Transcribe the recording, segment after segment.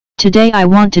Today I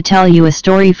want to tell you a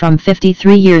story from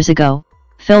 53 years ago,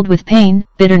 filled with pain,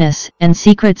 bitterness, and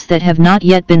secrets that have not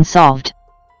yet been solved.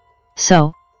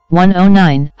 So,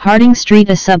 109 Harding Street,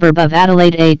 a suburb of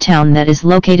Adelaide-a town that is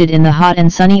located in the hot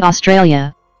and sunny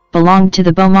Australia, belonged to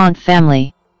the Beaumont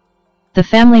family. The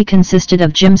family consisted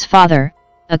of Jim's father,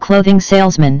 a clothing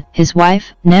salesman, his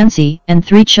wife, Nancy, and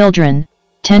 3 children,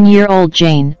 10-year-old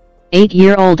Jane,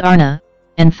 8-year-old Arnna,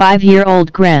 and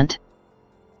 5-year-old Grant.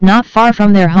 Not far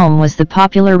from their home was the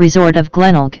popular resort of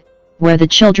Glenelg, where the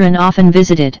children often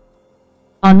visited.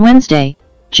 On Wednesday,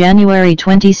 January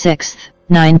 26,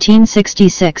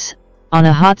 1966, on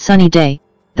a hot sunny day,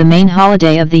 the main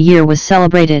holiday of the year was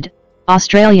celebrated,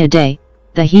 Australia Day.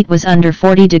 The heat was under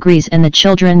 40 degrees and the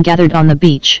children gathered on the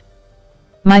beach.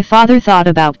 My father thought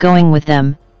about going with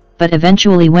them, but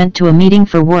eventually went to a meeting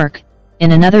for work,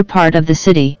 in another part of the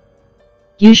city.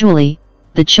 Usually,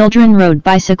 the children rode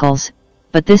bicycles,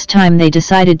 but this time they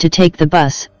decided to take the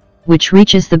bus, which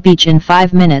reaches the beach in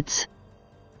 5 minutes.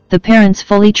 The parents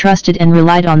fully trusted and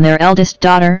relied on their eldest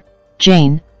daughter,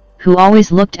 Jane, who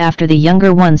always looked after the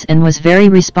younger ones and was very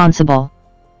responsible.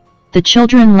 The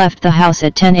children left the house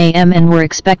at 10 a.m. and were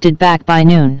expected back by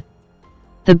noon.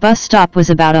 The bus stop was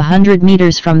about 100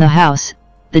 meters from the house.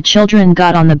 The children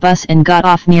got on the bus and got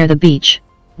off near the beach,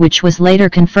 which was later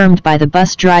confirmed by the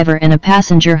bus driver and a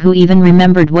passenger who even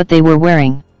remembered what they were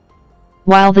wearing.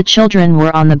 While the children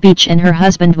were on the beach and her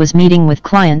husband was meeting with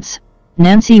clients,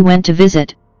 Nancy went to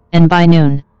visit, and by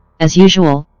noon, as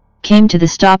usual, came to the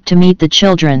stop to meet the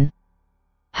children.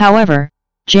 However,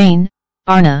 Jane,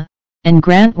 Arnna, and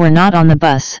Grant were not on the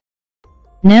bus.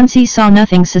 Nancy saw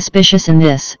nothing suspicious in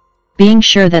this, being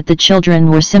sure that the children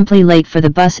were simply late for the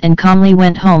bus and calmly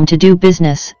went home to do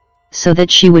business, so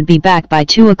that she would be back by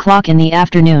 2 o'clock in the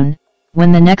afternoon,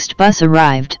 when the next bus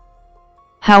arrived.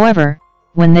 However,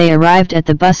 when they arrived at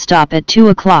the bus stop at 2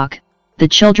 o'clock, the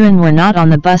children were not on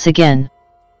the bus again.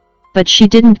 But she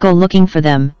didn't go looking for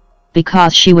them,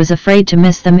 because she was afraid to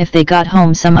miss them if they got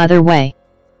home some other way.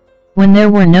 When there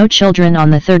were no children on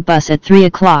the third bus at 3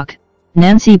 o'clock,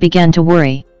 Nancy began to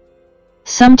worry.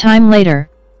 Some time later,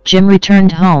 Jim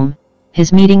returned home.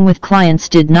 His meeting with clients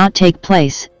did not take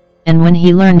place, and when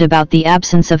he learned about the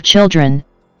absence of children,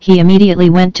 he immediately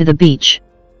went to the beach.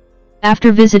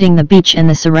 After visiting the beach and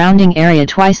the surrounding area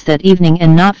twice that evening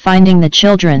and not finding the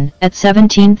children, at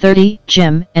 17:30,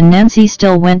 Jim and Nancy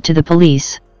still went to the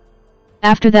police.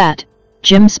 After that,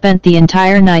 Jim spent the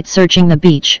entire night searching the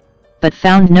beach, but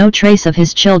found no trace of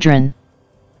his children.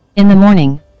 In the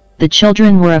morning, the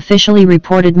children were officially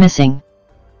reported missing.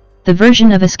 The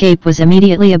version of escape was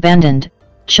immediately abandoned.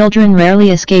 Children rarely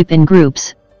escape in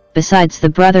groups. Besides, the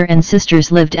brother and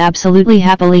sisters lived absolutely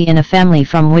happily in a family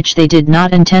from which they did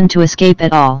not intend to escape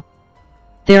at all.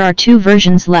 There are 2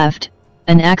 versions left: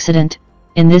 an accident,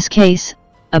 in this case,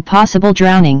 a possible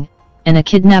drowning, and a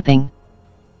kidnapping.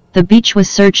 The beach was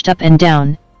searched up and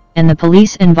down, and the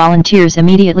police and volunteers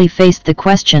immediately faced the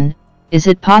question: is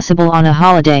it possible on a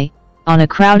holiday, on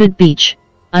a crowded beach,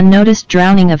 unnoticed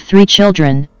drowning of 3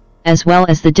 children, as well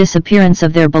as the disappearance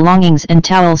of their belongings and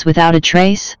towels without a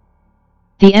trace?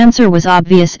 The answer was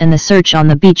obvious and the search on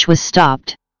the beach was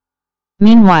stopped.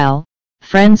 Meanwhile,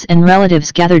 friends and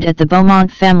relatives gathered at the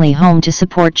Beaumont family home to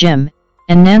support Jim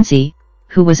and Nancy,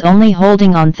 who was only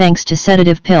holding on thanks to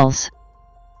sedative pills.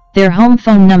 Their home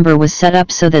phone number was set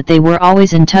up so that they were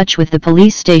always in touch with the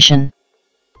police station.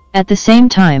 At the same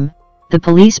time, the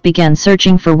police began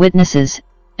searching for witnesses,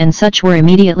 and such were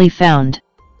immediately found.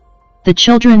 The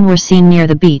children were seen near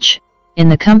the beach, in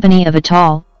the company of a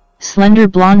tall, slender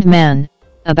blonde man,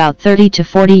 about 30 to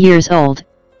 40 years old.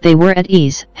 They were at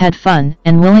ease, had fun,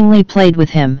 and willingly played with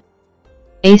him.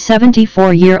 A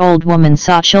 74-year-old woman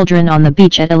saw children on the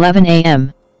beach at 11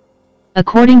 a.m.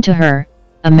 According to her,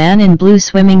 a man in blue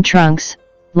swimming trunks,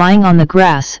 lying on the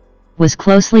grass, was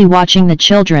closely watching the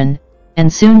children,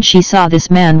 and soon she saw this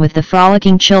man with the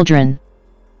frolicking children.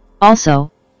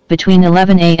 Also, between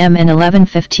 11 a.m. and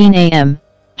 11:15 a.m.,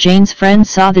 Jane's friend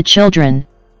saw the children,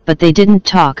 but they didn't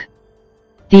talk.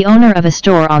 The owner of a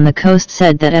store on the coast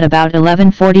said that at about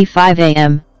 11:45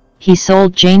 a.m., he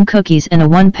sold Jane cookies and a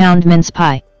 1-pound mince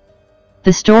pie.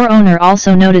 The store owner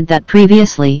also noted that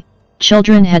previously,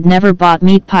 children had never bought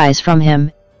meat pies from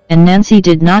him, and Nancy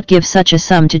did not give such a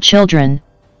sum to children,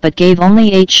 but gave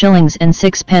only 8 shillings and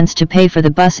 6 pence to pay for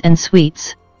the bus and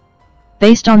sweets.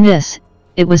 Based on this,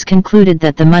 it was concluded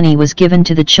that the money was given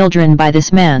to the children by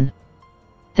this man.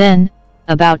 Then,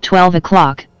 about 12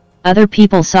 o'clock, other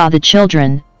people saw the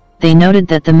children. They noted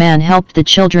that the man helped the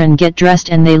children get dressed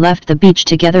and they left the beach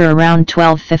together around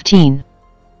 12:15.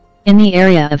 In the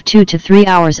area of 2 to 3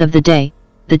 hours of the day,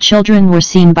 the children were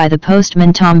seen by the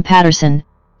postman Tom Patterson,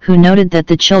 who noted that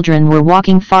the children were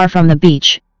walking far from the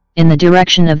beach, in the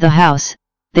direction of the house.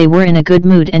 They were in a good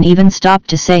mood and even stopped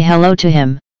to say hello to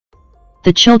him.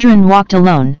 The children walked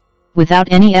alone, without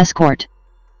any escort.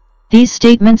 These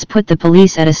statements put the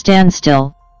police at a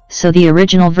standstill, so the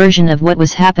original version of what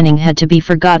was happening had to be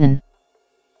forgotten.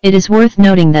 It is worth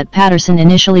noting that Patterson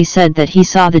initially said that he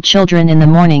saw the children in the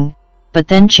morning, but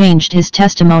then changed his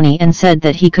testimony and said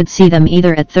that he could see them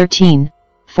either at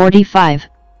 13:45,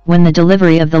 when the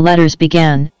delivery of the letters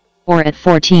began, or at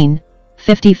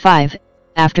 14:55,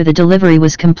 after the delivery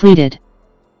was completed.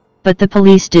 But the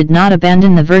police did not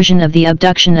abandon the version of the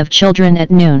abduction of children at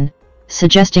noon,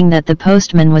 suggesting that the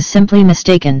postman was simply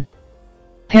mistaken.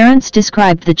 Parents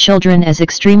described the children as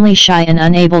extremely shy and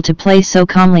unable to play so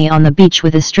calmly on the beach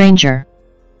with a stranger.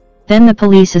 Then the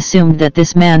police assumed that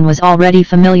this man was already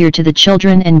familiar to the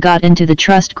children and got into the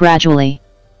trust gradually.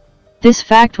 This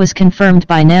fact was confirmed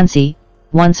by Nancy,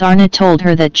 once Arnna told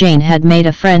her that Jane had made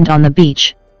a friend on the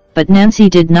beach, but Nancy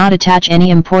did not attach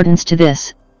any importance to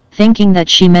this, thinking that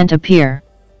she meant a peer.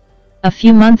 A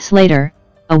few months later,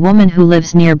 a woman who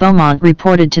lives near Beaumont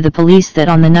reported to the police that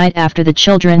on the night after the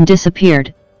children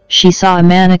disappeared, she saw a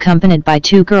man accompanied by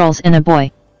 2 girls and a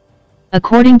boy.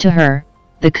 According to her,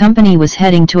 the company was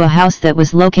heading to a house that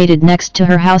was located next to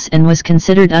her house and was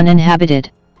considered uninhabited.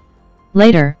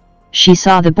 Later, she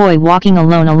saw the boy walking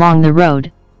alone along the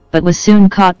road, but was soon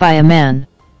caught by a man.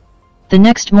 The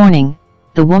next morning,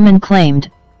 the woman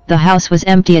claimed, the house was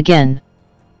empty again.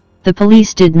 The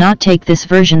police did not take this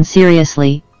version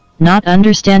seriously, not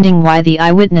understanding why the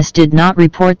eyewitness did not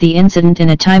report the incident in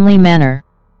a timely manner.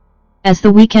 As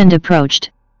the weekend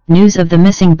approached, news of the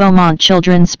missing Beaumont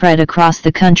children spread across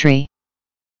the country.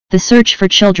 The search for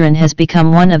children has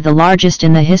become one of the largest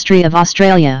in the history of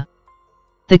Australia.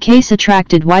 The case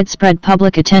attracted widespread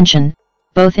public attention,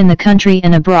 both in the country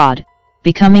and abroad,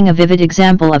 becoming a vivid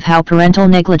example of how parental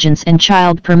negligence and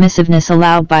child permissiveness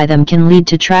allowed by them can lead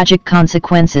to tragic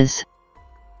consequences.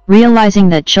 Realizing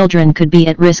that children could be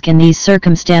at risk in these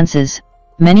circumstances,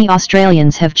 many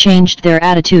Australians have changed their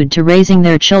attitude to raising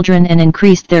their children and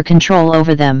increased their control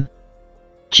over them.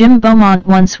 Jim Beaumont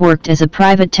once worked as a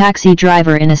private taxi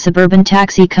driver in a suburban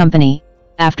taxi company.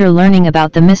 After learning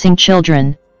about the missing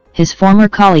children, his former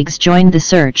colleagues joined the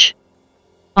search.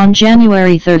 On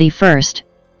January 31st,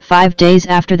 5 days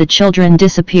after the children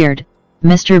disappeared,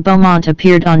 Mr. Beaumont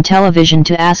appeared on television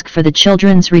to ask for the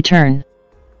children's return.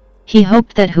 He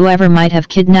hoped that whoever might have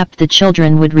kidnapped the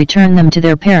children would return them to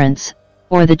their parents,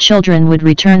 or the children would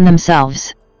return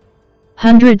themselves.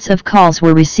 Hundreds of calls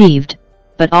were received,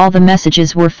 but all the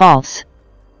messages were false.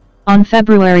 On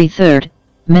February 3,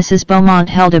 Mrs. Beaumont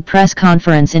held a press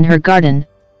conference in her garden,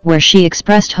 where she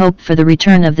expressed hope for the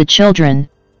return of the children,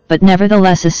 but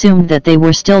nevertheless assumed that they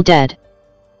were still dead.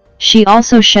 She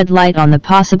also shed light on the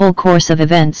possible course of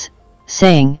events,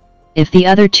 saying, if the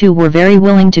other 2 were very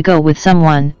willing to go with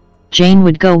someone, Jane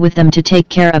would go with them to take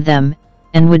care of them,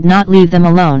 and would not leave them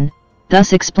alone,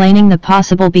 thus explaining the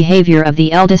possible behavior of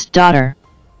the eldest daughter.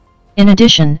 In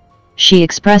addition, she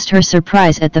expressed her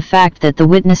surprise at the fact that the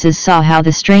witnesses saw how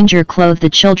the stranger clothed the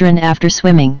children after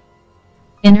swimming.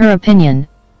 In her opinion,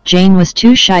 Jane was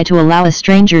too shy to allow a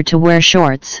stranger to wear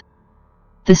shorts.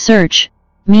 The search,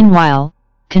 meanwhile,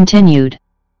 continued.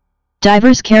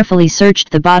 Divers carefully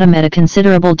searched the bottom at a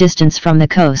considerable distance from the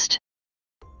coast.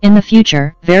 In the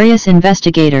future, various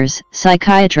investigators,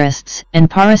 psychiatrists, and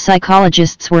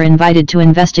parapsychologists were invited to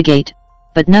investigate,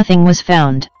 but nothing was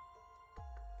found.